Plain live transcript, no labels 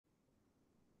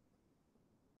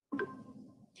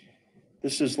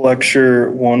This is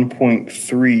lecture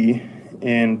 1.3,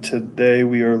 and today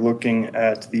we are looking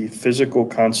at the physical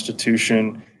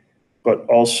constitution, but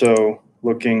also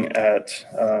looking at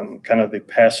kind of the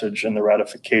passage and the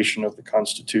ratification of the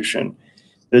Constitution.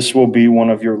 This will be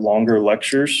one of your longer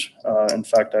lectures. In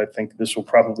fact, I think this will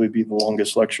probably be the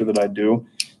longest lecture that I do.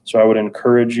 So I would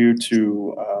encourage you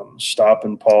to stop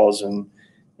and pause and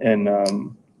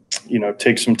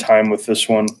take some time with this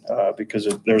one because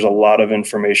there's a lot of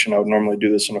information. I would normally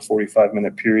do this in a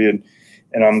 45-minute period,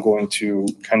 and I'm going to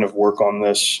kind of work on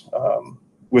this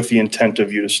with the intent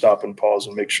of you to stop and pause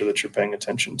and make sure that you're paying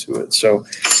attention to it. So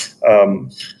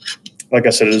like I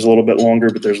said, it is a little bit longer,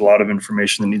 but there's a lot of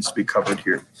information that needs to be covered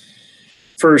here.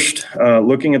 First,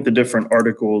 looking at the different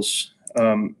articles,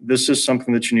 this is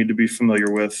something that you need to be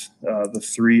familiar with. The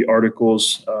three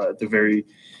articles at the very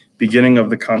beginning of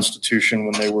the Constitution,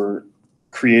 when they were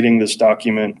creating this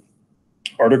document,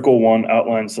 Article 1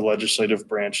 outlines the legislative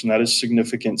branch, and that is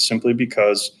significant simply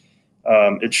because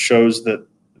it shows that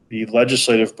the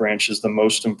legislative branch is the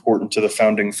most important to the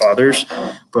founding fathers,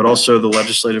 but also the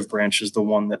legislative branch is the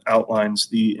one that outlines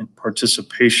the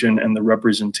participation and the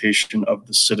representation of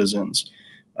the citizens.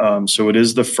 So it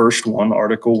is the first one,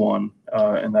 Article 1,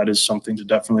 and that is something to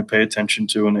definitely pay attention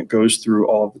to, and it goes through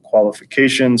all of the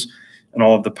qualifications and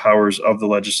all of the powers of the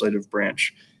legislative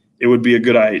branch. It would be a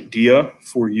good idea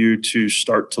for you to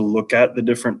start to look at the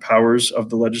different powers of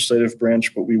the legislative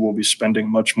branch, but we will be spending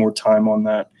much more time on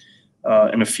that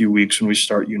in a few weeks when we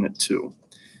start Unit 2.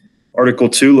 Article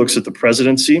 2 looks at the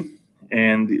presidency,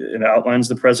 and it outlines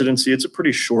the presidency. It's a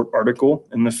pretty short article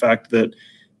in the fact that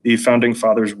the founding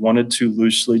fathers wanted to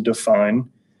loosely define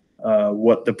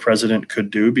what the president could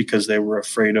do because they were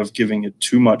afraid of giving it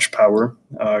too much power,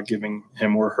 giving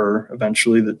him or her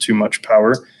eventually the too much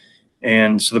power.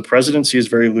 And so the presidency is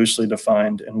very loosely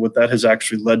defined. And what that has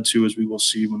actually led to, as we will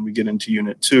see when we get into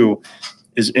Unit 2,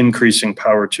 is increasing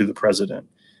power to the president.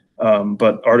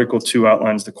 But Article 2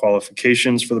 outlines the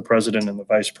qualifications for the president and the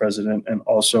vice president and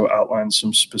also outlines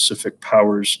some specific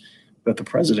powers that the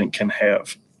president can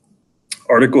have.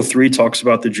 Article 3 talks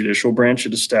about the judicial branch.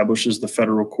 It establishes the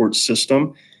federal court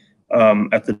system.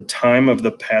 At the time of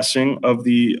the passing of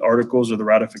the articles or the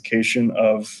ratification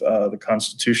of the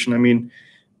Constitution,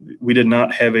 we did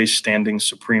not have a standing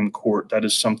Supreme Court. That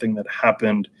is something that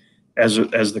happened as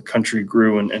the country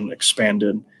grew and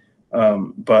expanded.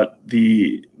 But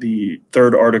the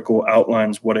third article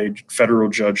outlines what a federal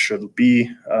judge should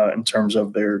be in terms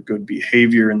of their good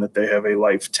behavior and that they have a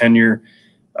life tenure.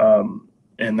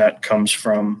 And that comes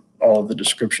from all of the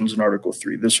descriptions in Article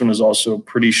 3. This one is also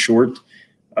pretty short.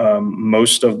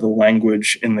 Most of the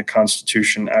language in the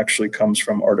Constitution actually comes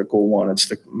from Article 1. It's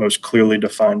the most clearly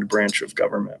defined branch of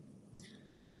government.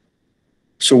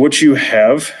 So what you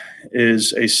have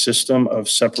is a system of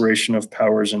separation of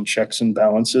powers and checks and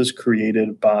balances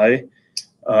created by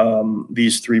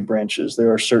these three branches.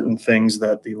 There are certain things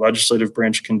that the legislative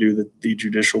branch can do that the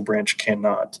judicial branch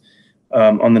cannot.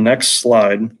 On the next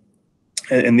slide,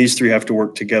 and these three have to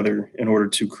work together in order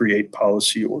to create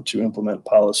policy or to implement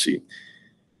policy.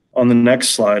 On the next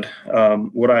slide,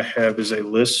 what I have is a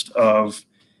list of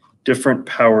different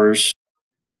powers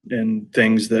and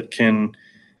things that can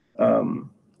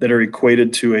that are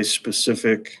equated to a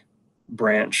specific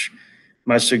branch.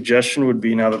 My suggestion would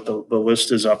be, now that the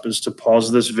list is up, is to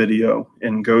pause this video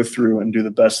and go through and do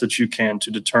the best that you can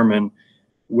to determine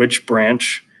which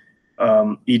branch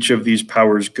each of these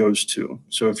powers goes to.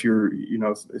 So if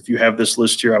if you have this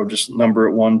list here, I would just number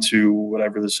it 1 to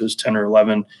whatever this is, 10 or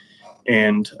 11,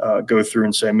 and go through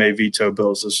and say, may veto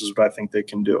bills. This is what I think they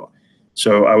can do.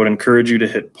 So I would encourage you to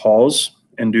hit pause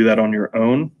and do that on your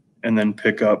own, and then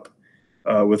pick up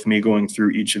with me going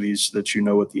through each of these so that you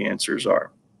know what the answers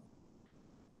are.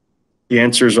 The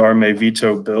answers are: may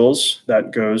veto bills.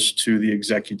 That goes to the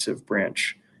executive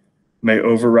branch. May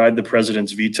override the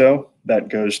president's veto. That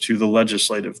goes to the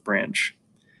legislative branch.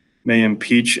 May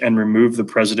impeach and remove the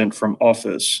president from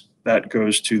office. That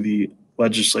goes to the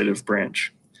legislative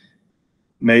branch.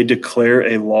 May declare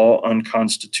a law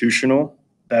unconstitutional.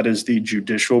 That is the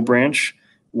judicial branch.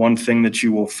 One thing that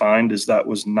you will find is that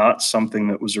was not something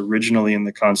that was originally in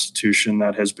the Constitution.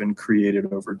 That has been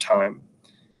created over time.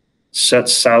 Set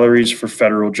salaries for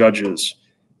federal judges.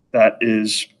 That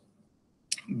is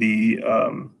the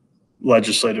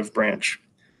legislative branch.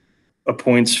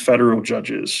 Appoints federal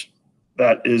judges.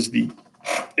 That is the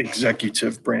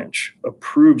executive branch.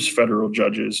 Approves federal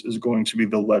judges is going to be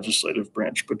the legislative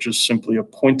branch, but just simply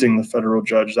appointing the federal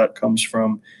judge, that comes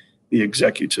from the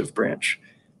executive branch.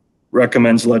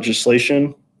 Recommends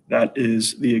legislation. That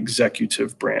is the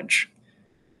executive branch.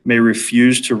 May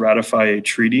refuse to ratify a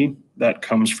treaty. that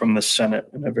comes from the Senate,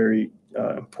 and a very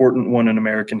important one in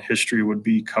American history would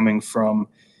be coming from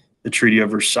the Treaty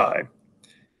of Versailles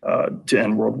to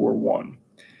end World War I.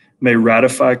 May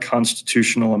ratify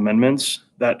constitutional amendments,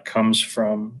 that comes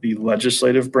from the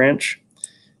legislative branch.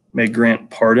 May grant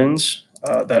pardons,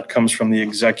 that comes from the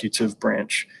executive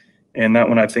branch. And that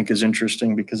one I think is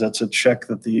interesting because that's a check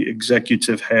that the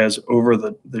executive has over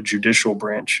the judicial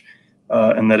branch.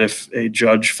 And that if a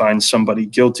judge finds somebody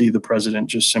guilty, the president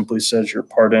just simply says you're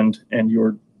pardoned and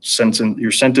your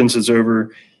sentence is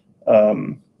over,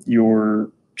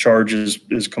 your charge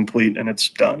is complete and it's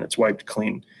done. It's wiped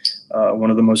clean. One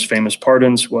of the most famous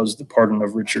pardons was the pardon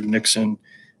of Richard Nixon.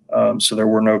 So there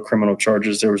were no criminal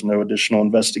charges. There was no additional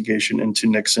investigation into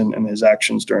Nixon and his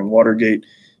actions during Watergate.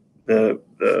 The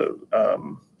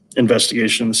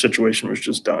investigation, the situation was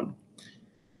just done.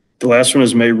 The last one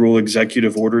is may rule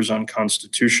executive orders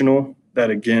unconstitutional.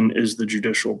 That again is the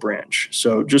judicial branch.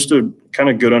 So just a kind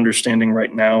of good understanding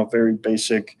right now, very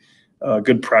basic,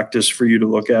 good practice for you to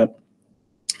look at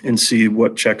and see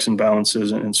what checks and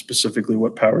balances and specifically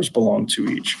what powers belong to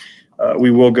each.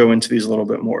 We will go into these a little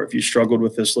bit more. If you struggled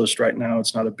with this list right now,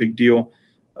 it's not a big deal.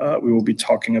 We will be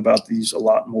talking about these a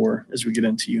lot more as we get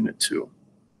into Unit 2.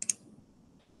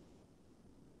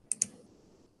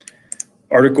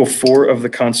 Article 4 of the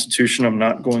Constitution, I'm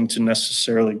not going to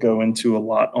necessarily go into a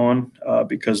lot on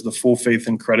because the full faith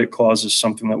and credit clause is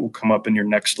something that will come up in your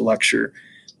next lecture.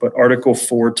 But Article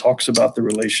 4 talks about the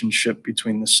relationship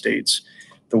between the states.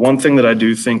 The one thing that I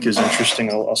do think is interesting,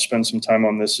 I'll spend some time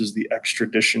on this, is the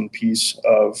extradition piece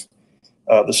of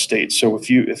the state. So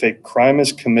if a crime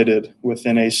is committed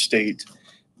within a state,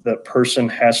 that person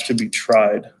has to be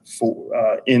tried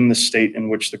in the state in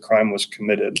which the crime was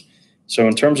committed. So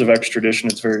in terms of extradition,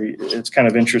 it's kind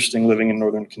of interesting living in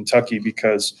Northern Kentucky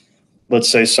because let's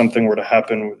say something were to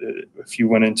happen, if you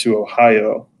went into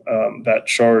Ohio, that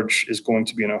charge is going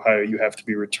to be in Ohio. You have to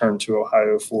be returned to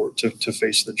Ohio to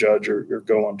face the judge or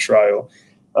go on trial.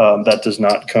 That does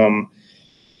not happen.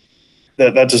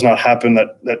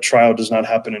 That trial does not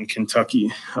happen in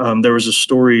Kentucky. There was a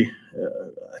story,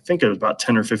 I think it was about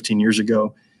 10 or 15 years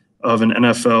ago, of an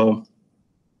NFL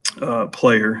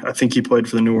player. I think he played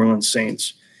for the New Orleans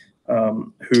Saints,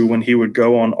 who, when he would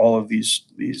go on all of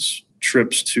these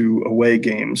trips to away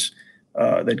games,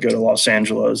 they'd go to Los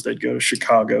Angeles, they'd go to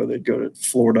Chicago, they'd go to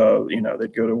Florida,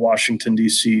 they'd go to Washington,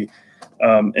 D.C.,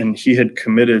 and he had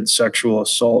committed sexual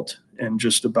assault in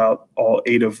just about all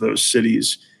 8 of those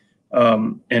cities.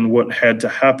 And what had to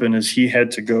happen is he had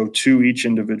to go to each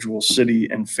individual city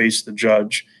and face the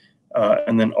judge,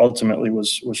 and then ultimately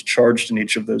was charged in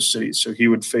each of those cities. So he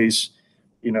would face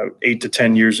 8 to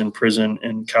 10 years in prison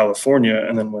in California.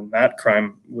 And then when that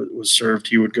crime was served,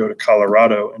 he would go to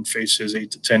Colorado and face his 8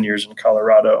 to 10 years in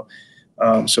Colorado.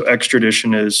 So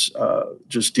extradition is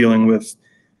just dealing with,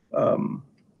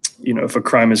 if a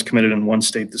crime is committed in one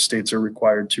state, the states are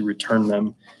required to return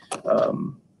them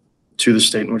to the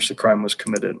state in which the crime was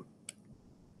committed.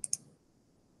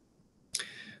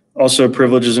 Also,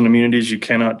 privileges and immunities. You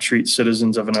cannot treat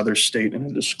citizens of another state in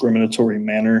a discriminatory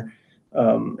manner,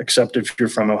 except if you're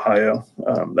from Ohio.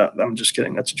 I'm just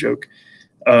kidding. That's a joke.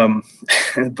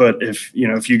 But if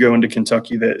you go into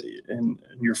Kentucky and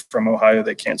you're from Ohio,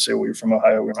 they can't say, well, you're from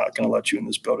Ohio, we're not going to let you in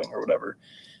this building or whatever.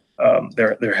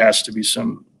 There has to be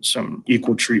some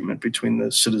equal treatment between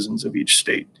the citizens of each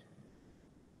state.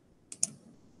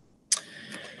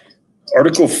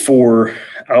 Article 4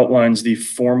 outlines the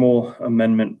formal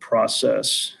amendment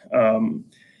process.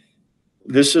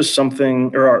 This is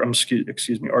something,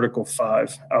 excuse me, Article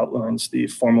 5 outlines the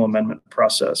formal amendment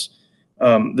process.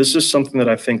 This is something that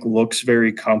I think looks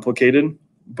very complicated,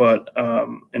 but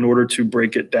in order to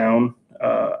break it down,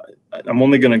 I'm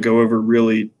only going to go over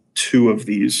really 2 of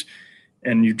these,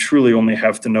 and you truly only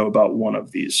have to know about 1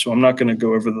 of these. So I'm not going to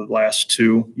go over the last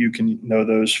 2. You can know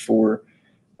those for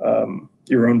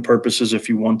your own purposes if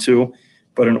you want to.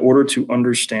 But in order to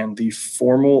understand the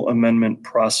formal amendment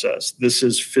process, this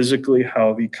is physically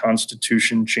how the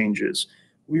Constitution changes.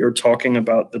 We are talking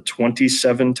about the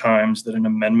 27 times that an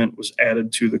amendment was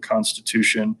added to the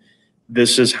Constitution.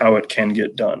 This is how it can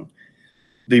get done.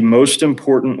 The most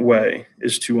important way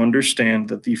is to understand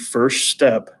that the first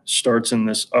step starts in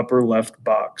this upper left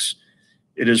box.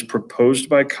 It is proposed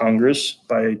by Congress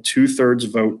by a 2/3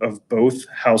 vote of both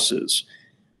houses.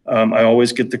 I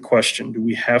always get the question, do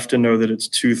we have to know that it's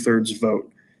 2/3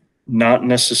 vote? Not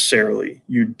necessarily.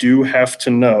 You do have to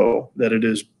know that it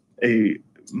is a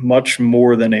much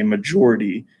more than a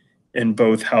majority in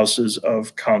both houses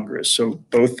of Congress. So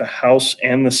both the House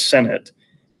and the Senate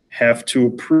have to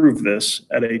approve this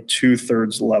at a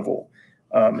 2/3 level.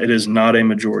 It is not a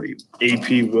majority.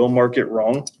 AP will mark it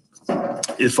wrong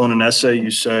if on an essay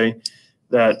you say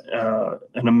that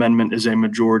an amendment is a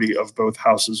majority of both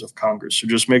houses of Congress. So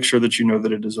just make sure that you know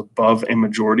that it is above a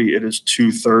majority. It is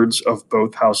 2/3 of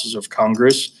both houses of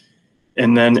Congress.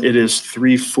 And then it is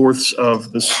 3/4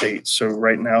 of the states. So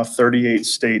right now, 38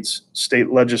 states, state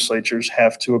legislatures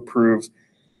have to approve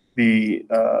the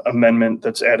amendment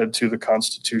that's added to the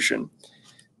Constitution.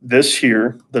 This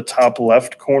here, the top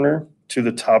left corner to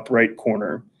the top right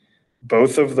corner,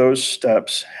 both of those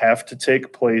steps have to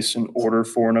take place in order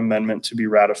for an amendment to be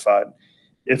ratified.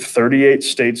 If 38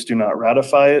 states do not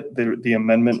ratify it, the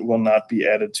amendment will not be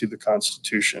added to the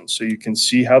Constitution. So you can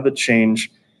see how the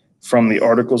change from the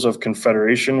Articles of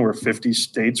Confederation, where 50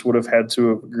 states would have had to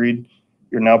have agreed,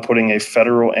 you're now putting a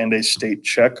federal and a state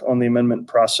check on the amendment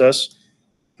process.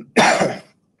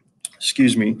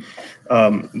 Excuse me.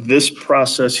 This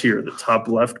process here, the top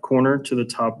left corner to the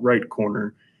top right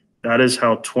corner, that is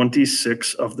how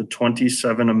 26 of the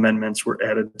 27 amendments were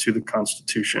added to the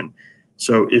Constitution.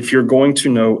 So if you're going to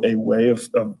know a way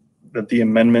of that the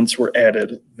amendments were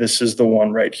added, this is the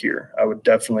one right here. I would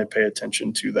definitely pay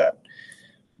attention to that.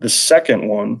 The second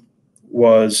one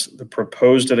was the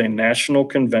proposed at a national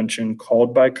convention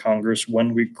called by Congress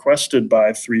when requested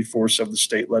by 3/4 of the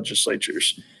state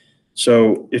legislatures.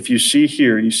 So if you see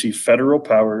here, you see federal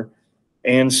power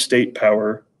and state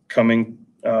power coming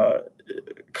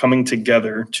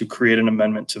together to create an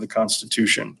amendment to the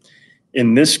Constitution.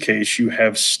 In this case, you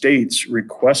have states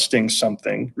requesting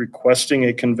something, requesting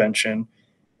a convention,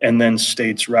 and then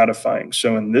states ratifying.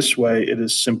 So in this way, it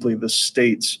is simply the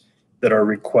states that are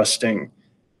requesting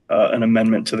an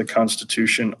amendment to the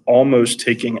Constitution, almost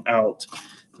taking out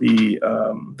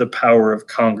the power of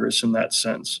Congress in that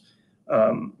sense.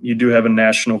 You do have a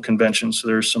national convention, so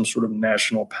there's some sort of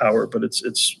national power, but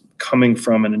it's coming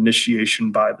from an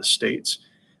initiation by the states.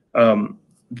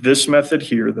 This method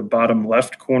here, the bottom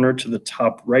left corner to the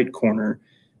top right corner,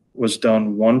 was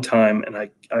done one time, and I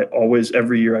always,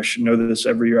 every year, I should know this,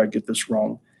 every year I get this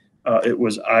wrong. It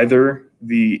was either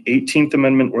the 18th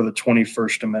Amendment or the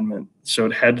 21st Amendment. So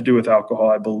it had to do with alcohol,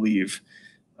 I believe.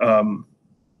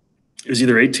 It was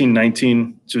either 18,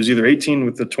 19. So it was either 18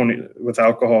 with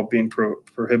alcohol being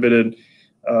prohibited,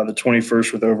 the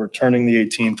 21st with overturning the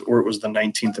 18th, or it was the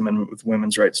 19th Amendment with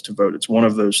women's rights to vote. It's one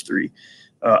of those three.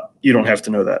 You don't have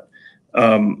to know that.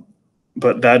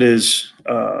 But that is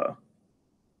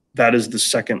the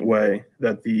second way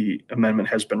that the amendment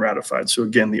has been ratified. So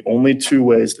again, the only two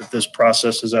ways that this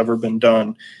process has ever been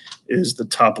done is the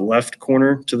top left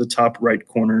corner to the top right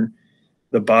corner,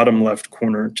 the bottom left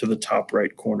corner to the top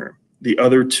right corner. The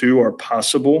other two are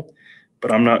possible,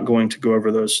 but I'm not going to go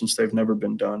over those since they've never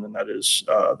been done, and that is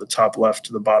the top left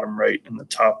to the bottom right and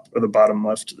the bottom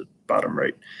left to the bottom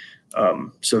right.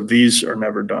 So these are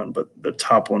never done, but the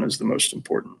top one is the most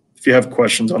important. If you have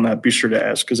questions on that, be sure to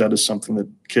ask, because that is something that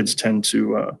kids tend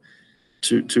to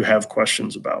have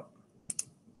questions about.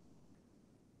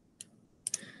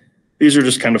 These are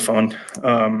just kind of fun.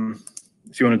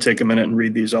 If you want to take a minute and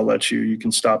read these, I'll let you. You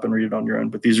can stop and read it on your own,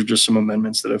 but these are just some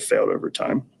amendments that have failed over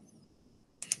time.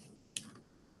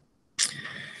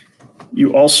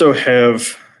 You also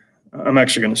have, I'm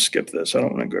actually going to skip this. I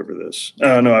don't want to go over this.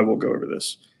 No, I will go over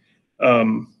this.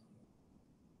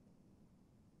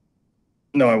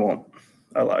 No, I won't.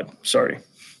 I lied. Sorry.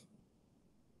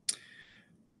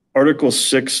 Article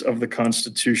 6 of the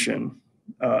Constitution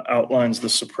outlines the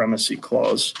supremacy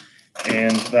clause,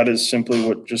 and that is simply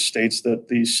what just states that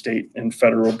the state and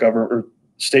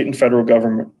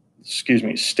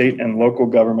local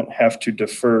government have to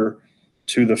defer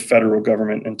to the federal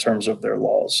government in terms of their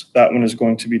laws. That one is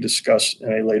going to be discussed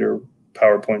in a later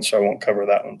PowerPoint, so I won't cover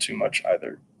that one too much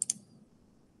either.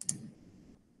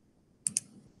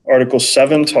 Article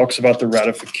 7 talks about the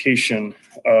ratification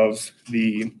of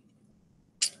the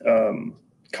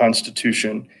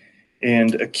Constitution.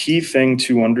 And a key thing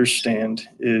to understand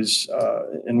is,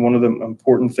 and one of the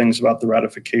important things about the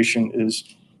ratification is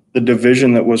the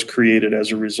division that was created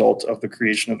as a result of the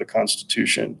creation of the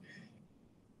Constitution.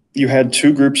 You had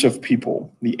two groups of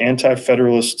people, the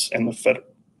Anti-Federalists and the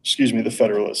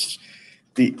Federalists.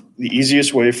 The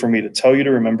easiest way for me to tell you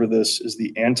to remember this is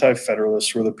the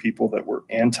Anti-Federalists were the people that were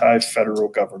anti-federal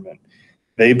government.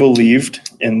 They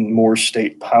believed in more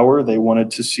state power. They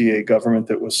wanted to see a government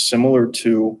that was similar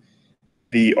to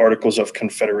the Articles of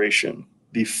Confederation.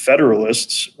 The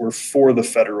Federalists were for the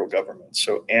federal government.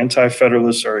 So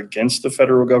Anti-Federalists are against the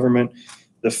federal government.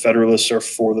 The Federalists are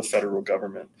for the federal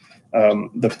government.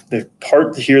 The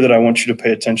part here that I want you to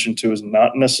pay attention to is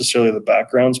not necessarily the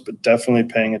backgrounds, but definitely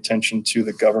paying attention to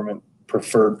the government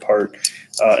preferred part.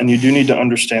 And you do need to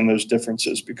understand those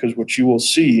differences, because what you will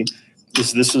see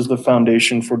is this is the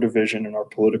foundation for division in our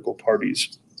political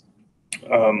parties.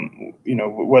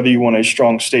 Whether you want a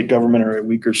strong state government or a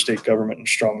weaker state government and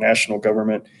strong national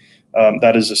government,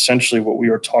 that is essentially what we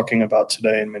are talking about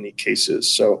today in many cases.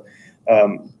 So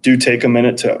do take a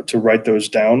minute to write those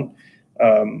down.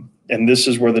 And this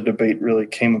is where the debate really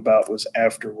came about, was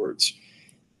afterwards.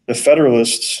 The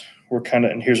Federalists were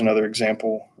and here's another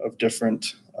example of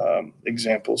different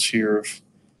examples here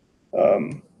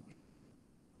of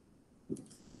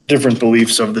different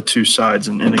beliefs of the two sides.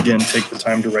 And again, take the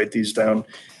time to write these down.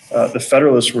 The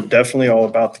Federalists were definitely all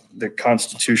about the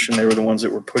Constitution. They were the ones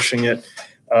that were pushing it.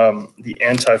 The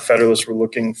Anti-Federalists were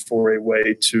looking for a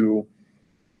way to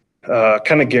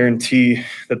kind of guarantee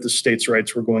that the states'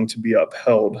 rights were going to be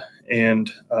upheld.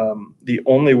 And the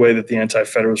only way that the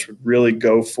Anti-Federalists would really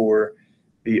go for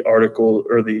the article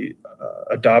or the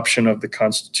adoption of the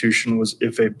Constitution was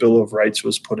if a Bill of Rights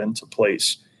was put into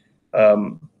place.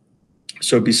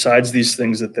 So besides these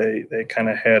things that they kind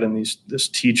of had in this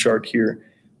T chart here,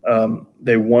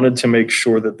 they wanted to make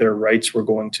sure that their rights were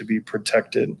going to be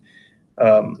protected.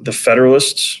 The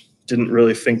Federalists didn't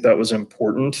really think that was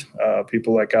important.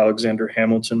 People like Alexander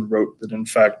Hamilton wrote that, in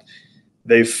fact,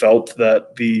 they felt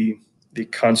that the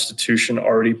Constitution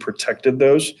already protected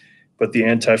those, but the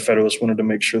Anti-Federalists wanted to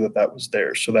make sure that that was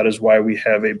there. So that is why we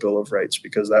have a Bill of Rights,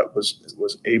 because that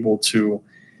was able to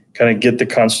kind of get the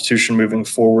Constitution moving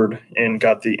forward and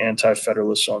got the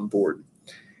Anti-Federalists on board.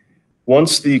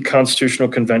 Once the Constitutional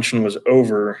Convention was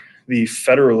over, the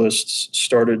Federalists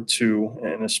started to,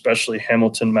 and especially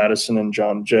Hamilton, Madison, and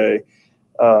John Jay,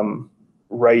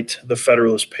 write the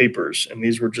Federalist Papers. And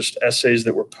these were just essays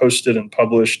that were posted and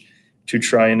published to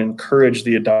try and encourage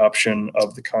the adoption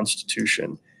of the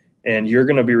Constitution. And you're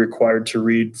going to be required to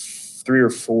read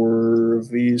four of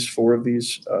these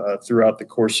throughout the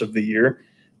course of the year.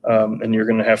 And you're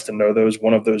going to have to know those,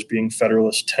 one of those being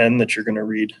Federalist 10 that you're going to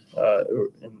read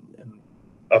in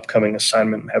upcoming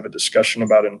assignment and have a discussion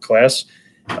about in class,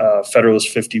 Federalist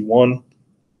 51,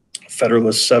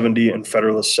 Federalist 70, and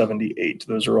Federalist 78.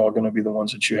 Those are all going to be the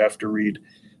ones that you have to read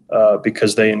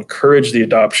because they encourage the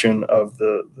adoption of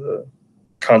the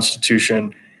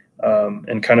Constitution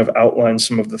and kind of outline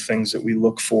some of the things that we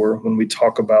look for when we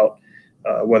talk about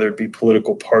whether it be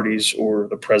political parties or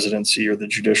the presidency or the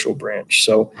judicial branch.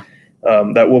 So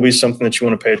that will be something that you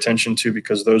want to pay attention to,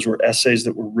 because those were essays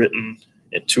that were written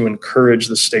to encourage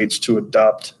the states to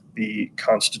adopt the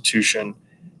Constitution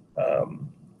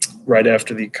right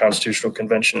after the Constitutional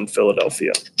Convention in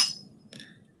Philadelphia.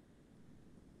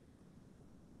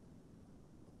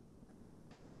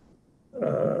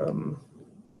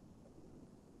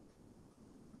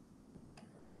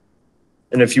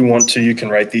 And if you want to, you can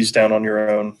write these down on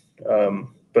your own.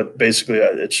 But basically,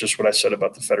 it's just what I said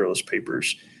about the Federalist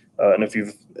Papers. And if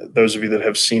those of you that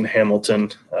have seen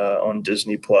Hamilton on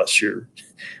Disney Plus, you're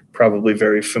probably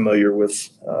very familiar with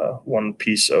one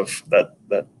piece of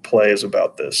that play is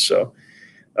about this. So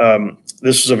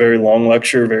this is a very long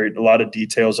lecture, a lot of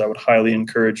details. I would highly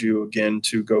encourage you, again,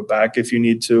 to go back if you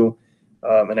need to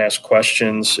and ask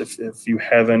questions if you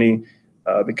have any,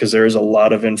 because there is a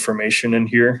lot of information in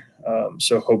here.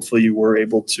 So hopefully you were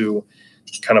able to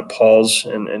kind of pause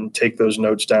and take those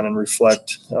notes down and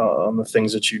reflect on the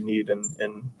things that you need.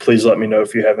 And please let me know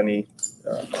if you have any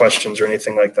questions or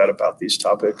anything like that about these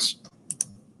topics.